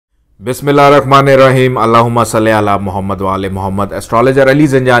बिस्मिल्लाहिर्रहमानिर्रहीम अल्लाहुम्मा सल्ली अला मोहम्मद व आले मोहम्मद। एस्ट्रोलॉजर अली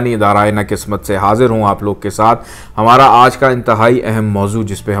ज़ंजानी दारायना किस्मत से हाजिर हूँ आप लोग के साथ। हमारा आज का इंतहाई अहम मौजू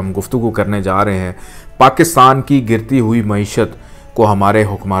जिस पे हम गुफ्तगू करने जा रहे हैं, पाकिस्तान की गिरती हुई मईशत को हमारे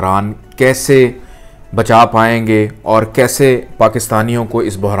हुक्मरान कैसे बचा पाएंगे और कैसे पाकिस्तानियों को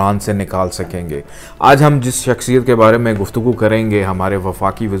इस बहरान से निकाल सकेंगे। आज हम जिस शख्सियत के बारे में गुफ्तगू करेंगे, हमारे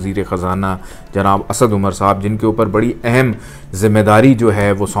वफाकी वज़ीर ख़ज़ाना जनाब असद उमर साहब, जिनके ऊपर बड़ी अहम ज़िम्मेदारी जो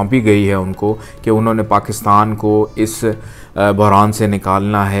है वो सौंपी गई है उनको कि उन्होंने पाकिस्तान को इस बहरान से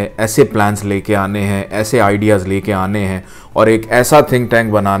निकालना है। ऐसे प्लान्स लेके आने हैं, ऐसे आइडियाज़ लेके आने हैं और एक ऐसा थिंक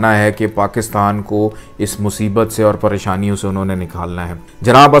टैंक बनाना है कि पाकिस्तान को इस मुसीबत से और परेशानियों से उन्होंने निकालना है।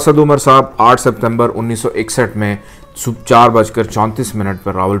 जनाब असद उमर साहब 8 सितंबर 1961 में 4:34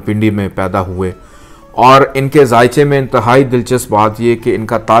 पर रावलपिंडी में पैदा हुए और इनके जायचे में इंतहाई दिलचस्प बात यह कि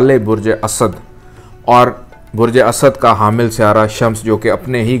इनका ताले बुर्ज असद और बुर्ज असद का हामिल स्यारा शम्स जो कि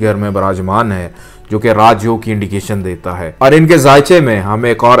अपने ही घर में बराजमान है, जो कि राजयोग की इंडिकेशन देता है। और इनके जायचे में हम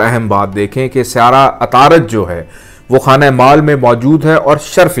एक और अहम बात देखें कि स्यारा अतारत जो है वो खाने माल में मौजूद है और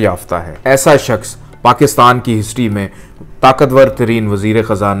शर्फ याफ्ता है। ऐसा शख्स पाकिस्तान की हिस्ट्री में ताकतवर तरीन वज़ीर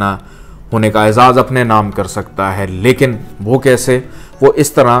ख़ज़ाना होने का एजाज़ अपने नाम कर सकता है। लेकिन वो कैसे? वो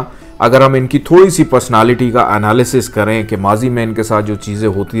इस तरह, अगर हम इनकी थोड़ी सी पर्सनालिटी का एनालिसिस करें कि माजी में इनके साथ जो चीज़ें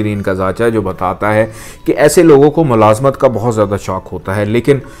होती रही, इनका जायचा जो बताता है कि ऐसे लोगों को मुलाजमत का बहुत ज़्यादा शौक़ होता है,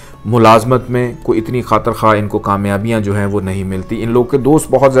 लेकिन मुलाजमत में कोई इतनी खातर खा इनको कामयाबियाँ जो हैं वो नहीं मिलती। इन लोग के दोस्त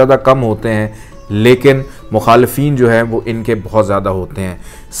बहुत ज़्यादा कम होते हैं, लेकिन मुखालफीन जो है वो इनके बहुत ज़्यादा होते हैं।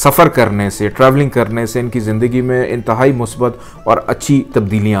 सफ़र करने से, ट्रैवलिंग करने से इनकी ज़िंदगी में इंतहाई मुस्बत और अच्छी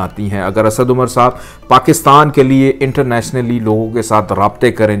तब्दीलियाँ आती हैं। अगर असद उमर साहब पाकिस्तान के लिए इंटरनेशनली लोगों के साथ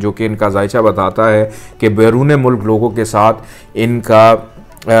राब्ते करें, जो कि इनका जायचा बताता है कि बैरून मुल्क लोगों के साथ इनका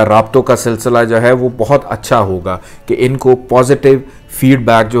राब्तों का सिलसिला जो है वो बहुत अच्छा होगा, कि इनको पॉजिटिव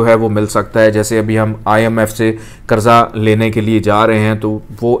फीडबैक जो है वो मिल सकता है। जैसे अभी हम IMF से कर्ज़ा लेने के लिए जा रहे हैं तो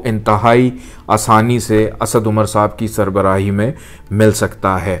वो इंतहाई आसानी से असद उमर साहब की सरबराही में मिल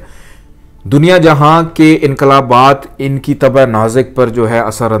सकता है। दुनिया जहां के इनकलाबात इनकी तबा नाज़िक पर जो है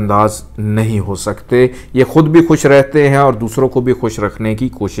असरअंदाज नहीं हो सकते। ये ख़ुद भी खुश रहते हैं और दूसरों को भी खुश रखने की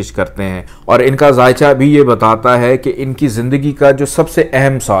कोशिश करते हैं। और इनका जायचा भी ये बताता है कि इनकी ज़िंदगी का जो सबसे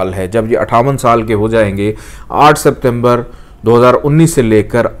अहम साल है, जब ये 58 साल के हो जाएंगे, 8 सितंबर 2019 से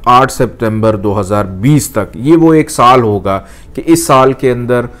लेकर 8 सितंबर 2020 तक, ये वो एक साल होगा कि इस साल के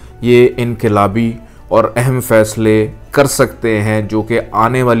अंदर ये इनकलाबी और अहम फ़ैसले कर सकते हैं जो कि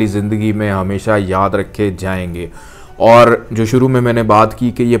आने वाली ज़िंदगी में हमेशा याद रखे जाएंगे। और जो शुरू में मैंने बात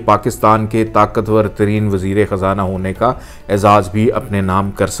की कि ये पाकिस्तान के ताकतवर तरीन वज़ीर ख़ज़ाना होने का एजाज़ भी अपने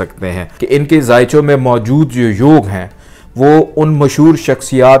नाम कर सकते हैं, कि इनके जायचों में मौजूद जो योग हैं वो उन मशहूर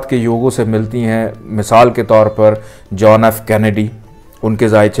शख्सियात के योगों से मिलती हैं। मिसाल के तौर पर जॉन एफ कैनेडी, उनके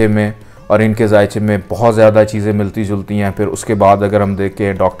जायचे में और इनके जायचे में बहुत ज़्यादा चीज़ें मिलती जुलती हैं। फिर उसके बाद अगर हम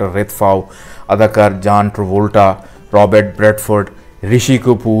देखें डॉक्टर रितफाव, अदाकार John Travolta, Robert Bradford, Rishi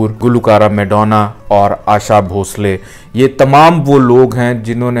Kapoor, Gulkara Madonna और आशा भोसले, ये तमाम वो लोग हैं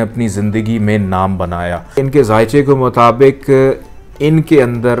जिन्होंने अपनी ज़िंदगी में नाम बनाया। इनके जायचे के मुताबिक इनके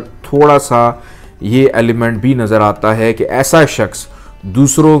अंदर थोड़ा सा ये एलिमेंट भी नज़र आता है कि ऐसा शख्स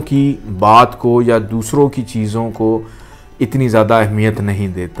दूसरों की बात को या दूसरों की चीज़ों को इतनी ज़्यादा अहमियत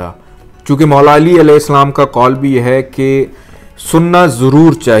नहीं देता। चूँकि मौला अली अलैहिस्सलाम का कौल भी है कि सुनना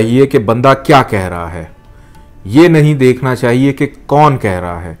ज़रूर चाहिए कि बंदा क्या कह रहा है, ये नहीं देखना चाहिए कि कौन कह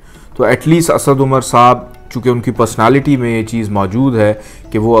रहा है। तो एटलीस्ट असद उमर साहब, चूँकि उनकी पर्सनालिटी में ये चीज़ मौजूद है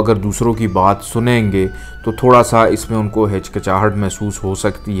कि वो अगर दूसरों की बात सुनेंगे तो थोड़ा सा इसमें उनको हिचकिचाहट महसूस हो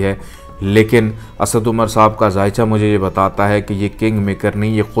सकती है। लेकिन असद उमर साहब का जायचा मुझे ये बताता है कि ये किंग मेकर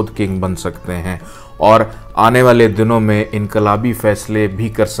नहीं, ये ख़ुद किंग बन सकते हैं और आने वाले दिनों में इनकलाबी फ़ैसले भी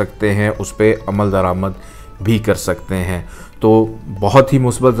कर सकते हैं, उस पर अमल दरामद भी कर सकते हैं। तो बहुत ही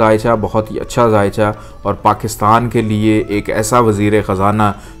मुस्बत जायचा, बहुत ही अच्छा जायचा और पाकिस्तान के लिए एक ऐसा वज़ीर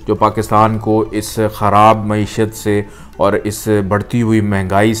ख़ज़ाना जो पाकिस्तान को इस ख़राब मईशत से और इस बढ़ती हुई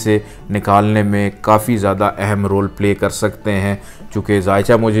महंगाई से निकालने में काफ़ी ज़्यादा अहम रोल प्ले कर सकते हैं। चूँकि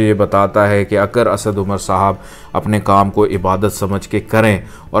जायचा मुझे ये बताता है कि अगर असद उमर साहब अपने काम को इबादत समझ के करें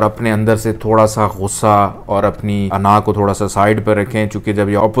और अपने अंदर से थोड़ा सा गुस्सा और अपनी अना को थोड़ा सा साइड पर रखें, चूँकि जब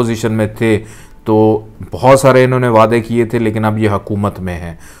ये अपोजिशन में थे तो बहुत सारे इन्होंने वादे किए थे, लेकिन अब ये हुकूमत में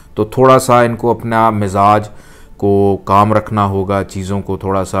हैं, तो थोड़ा सा इनको अपना मिजाज को काम रखना होगा, चीज़ों को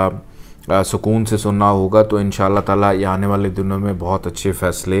थोड़ा सा सुकून से सुनना होगा। तो इंशाअल्लाह ताला ये आने वाले दिनों में बहुत अच्छे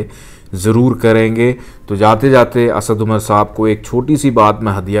फ़ैसले ज़रूर करेंगे। तो जाते जाते असद उमर साहब को एक छोटी सी बात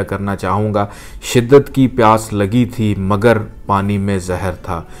मैं हदिया करना चाहूँगा। शिद्दत की प्यास लगी थी मगर पानी में जहर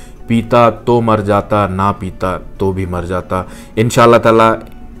था, पीता तो मर जाता, ना पीता तो भी मर जाता। इंशाअल्लाह ताला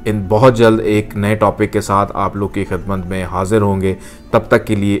इन बहुत जल्द एक नए टॉपिक के साथ आप लोग की खिदमत में हाजिर होंगे। तब तक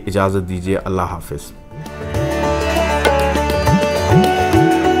के लिए इजाज़त दीजिए। अल्लाह हाफ़िज़।